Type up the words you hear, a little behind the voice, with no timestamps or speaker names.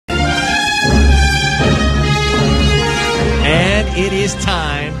is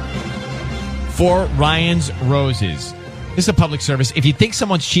time for Ryan's Roses. This is a public service. If you think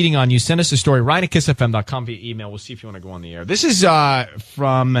someone's cheating on you, send us a story. Ryan@kissfm.com via email. We'll see if you want to go on the air. This is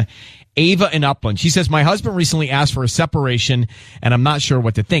from Ava in Upland. She says, my husband recently asked for a separation, and I'm not sure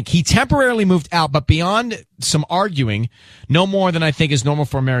what to think. He temporarily moved out, but beyond some arguing, no more than I think is normal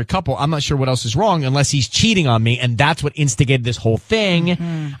for a married couple. I'm not sure what else is wrong unless he's cheating on me, and that's what instigated this whole thing.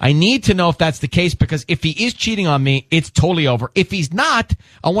 Mm-hmm. I need to know if that's the case, because if he is cheating on me, it's totally over. If he's not,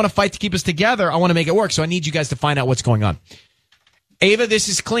 I want to fight to keep us together. I want to make it work, so I need you guys to find out what's going on. Ava, this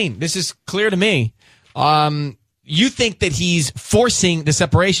is clean. This is clear to me. You think that he's forcing the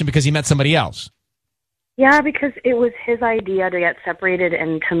separation because he met somebody else? Yeah, because it was his idea to get separated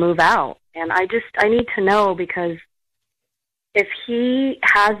and to move out. And I need to know, because if he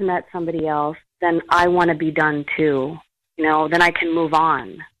has met somebody else, then I want to be done too. You know, then I can move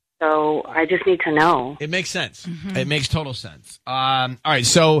on. So I just need to know. It makes sense. Mm-hmm. It makes total sense. All right,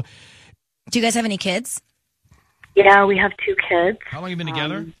 so... Do you guys have any kids? Yeah, we have 2 kids. How long have you been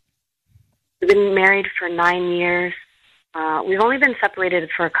together? We've been married for 9 years. We've only been separated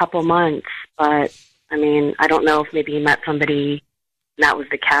for a couple months, but, I mean, I don't know if maybe he met somebody and that was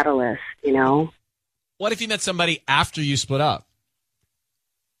the catalyst, you know? What if he met somebody after you split up?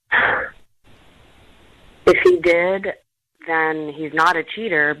 If he did, then he's not a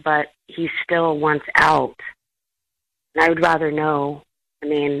cheater, but he still wants out. And I would rather know. I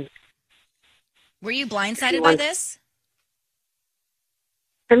mean... Were you blindsided by this?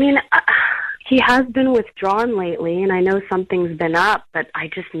 I mean... he has been withdrawn lately, and I know something's been up, but I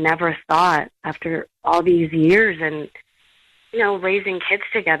just never thought after all these years and, you know, raising kids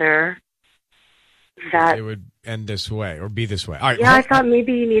together that... It would end this way or be this way. All right, yeah, I thought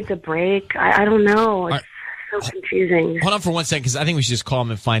maybe he needs a break. I don't know. It's so confusing. Hold on for 1 second, because I think we should just call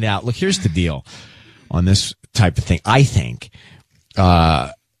him and find out. Look, here's the deal on this type of thing. I think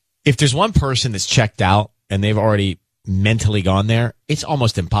if there's one person that's checked out and they've already mentally gone there, it's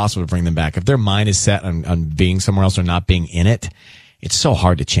almost impossible to bring them back. If their mind is set on being somewhere else or not being in it, it's so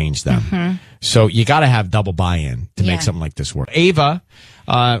hard to change them. Mm-hmm. So you got to have double buy-in to make something like this work. Ava,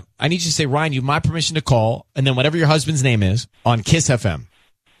 I need you to say, Ryan, you have my permission to call, and then whatever your husband's name is, on Kiss FM.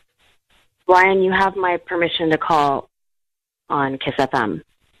 Ryan, you have my permission to call on Kiss FM. All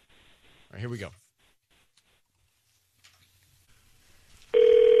right, here we go.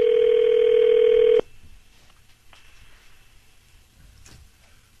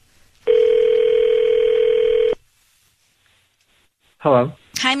 Hello.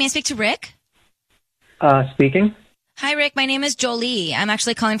 Hi, may I speak to Rick? Speaking. Hi, Rick. My name is Jolie. I'm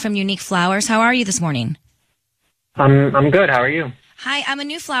actually calling from Unique Flowers. How are you this morning? I'm good. How are you? Hi, I'm a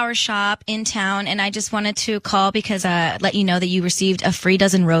new flower shop in town, and I just wanted to call because let you know that you received a free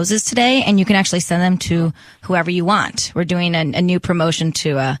dozen roses today, and you can actually send them to whoever you want. We're doing a new promotion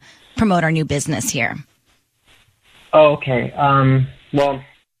to promote our new business here. Oh, okay. Well,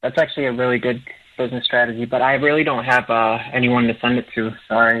 that's actually a really good business strategy, but I really don't have anyone to send it to.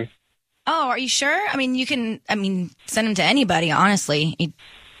 Sorry. Oh, are you sure? I mean, you can, send them to anybody, honestly.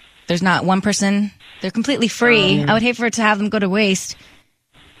 There's not one person. They're completely free. I would hate for it to have them go to waste.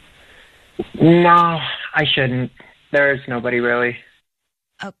 No, I shouldn't. There's nobody really.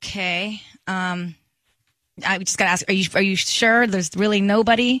 Okay. I just gotta ask, are you sure there's really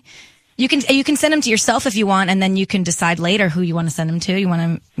nobody? You can send them to yourself if you want, and then you can decide later who you want to send them to. You want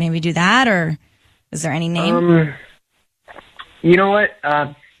to maybe do that, or is there any name? You know what?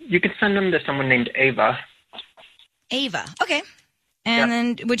 You could send them to someone named Ava. Ava. Okay. And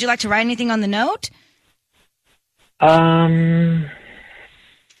then would you like to write anything on the note?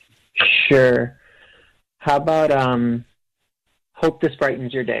 Sure. How about, hope this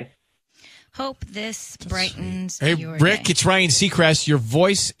brightens your day. Hope this brightens your day. Hey, Rick, it's Ryan Seacrest. Your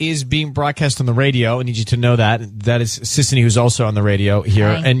voice is being broadcast on the radio. I need you to know that. That is Sissany, who's also on the radio here.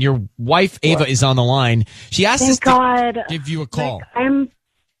 Hi. And your wife, Ava, is on the line. She asked us to give you a call. Like,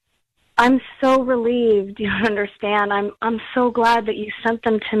 I'm so relieved. You don't understand. I'm so glad that you sent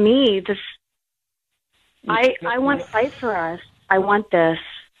them to me. I want to fight for us. I want this.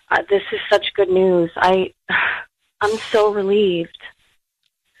 This is such good news. I'm so relieved.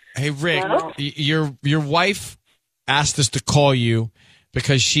 Hey, Rick, your wife asked us to call you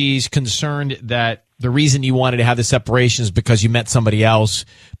because she's concerned that the reason you wanted to have the separation is because you met somebody else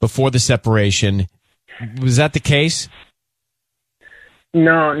before the separation. Was that the case?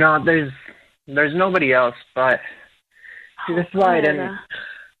 No, there's nobody else, but see, this is why I didn't.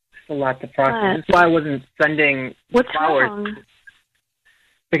 It's a lot to process. This is why I wasn't sending flowers. Wrong?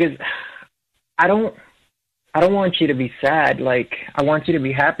 Because I don't want you to be sad. Like, I want you to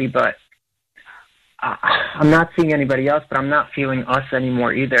be happy, but I'm not seeing anybody else, but I'm not feeling us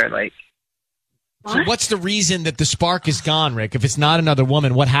anymore either. Like, So what's the reason that the spark is gone, Rick? If it's not another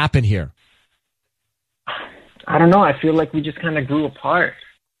woman, what happened here? I don't know. I feel like we just kind of grew apart.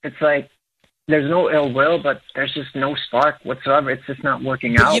 It's like there's no ill will, but there's just no spark whatsoever. It's just not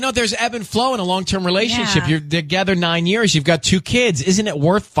working out. But you know, there's ebb and flow in a long-term relationship. Yeah. You're together 9 years. You've got 2 kids. Isn't it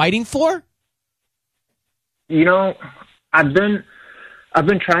worth fighting for? You know, I've been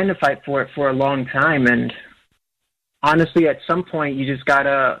trying to fight for it for a long time, and honestly, at some point, you just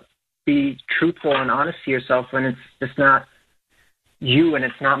gotta be truthful and honest to yourself when it's just not you and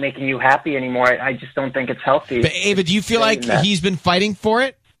it's not making you happy anymore. I just don't think it's healthy. But Ava, do you feel like he's been fighting for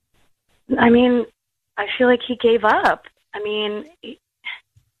it? I mean, I feel like he gave up. I mean,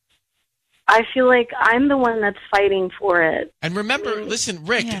 I feel like I'm the one that's fighting for it. And remember, listen,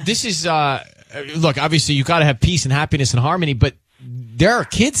 Rick, this is, look, obviously you got to have peace and happiness and harmony, but there are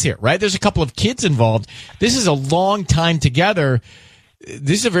kids here, right? There's a couple of kids involved. This is a long time together.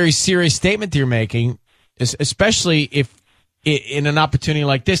 This is a very serious statement that you're making, especially if in an opportunity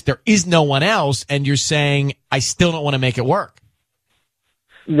like this, there is no one else, and you're saying, I still don't want to make it work.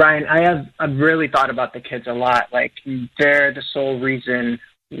 Ryan, I've really thought about the kids a lot. Like, they're the sole reason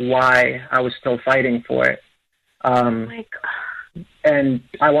why I was still fighting for it. Oh my God. And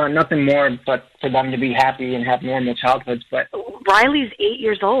I want nothing more but for them to be happy and have normal childhoods. But Riley's 8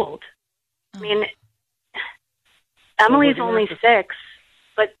 years old. I mean, Emily's only 6.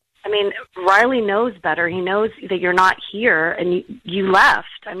 But, I mean, Riley knows better. He knows that you're not here and you left.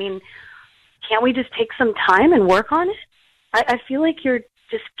 I mean, can't we just take some time and work on it? I feel like you're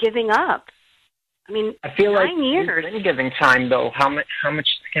just giving up. I mean, I feel 9 like years. we've been giving time, though. How much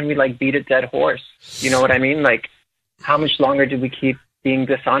can we, like, beat a dead horse? You know what I mean? Like, how much longer do we keep being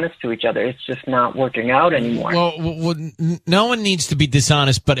dishonest to each other? It's just not working out anymore. Well, no one needs to be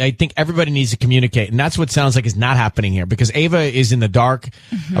dishonest, but I think everybody needs to communicate. And that's what sounds like is not happening here, because Ava is in the dark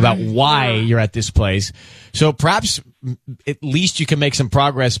about why you're at this place. So perhaps at least you can make some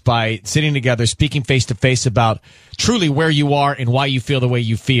progress by sitting together, speaking face to face about truly where you are and why you feel the way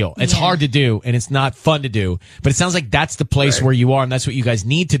you feel. It's hard to do and it's not fun to do, but it sounds like that's the place where you are, and that's what you guys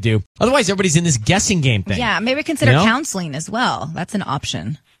need to do. Otherwise, everybody's in this guessing game thing. Yeah, maybe consider You know? counseling as well. That's an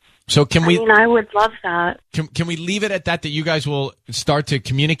option. So can we? I mean, I would love that. Can we leave it at that you guys will start to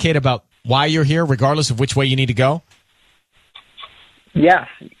communicate about why you're here, regardless of which way you need to go? Yeah,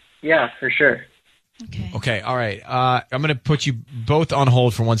 for sure. Okay, all right. I'm going to put you both on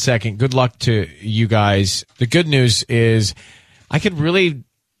hold for 1 second. Good luck to you guys. The good news is I could really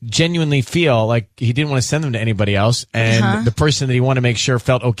genuinely feel like he didn't want to send them to anybody else, and the person that he wanted to make sure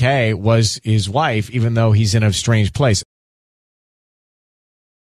felt okay was his wife, even though he's in a strange place.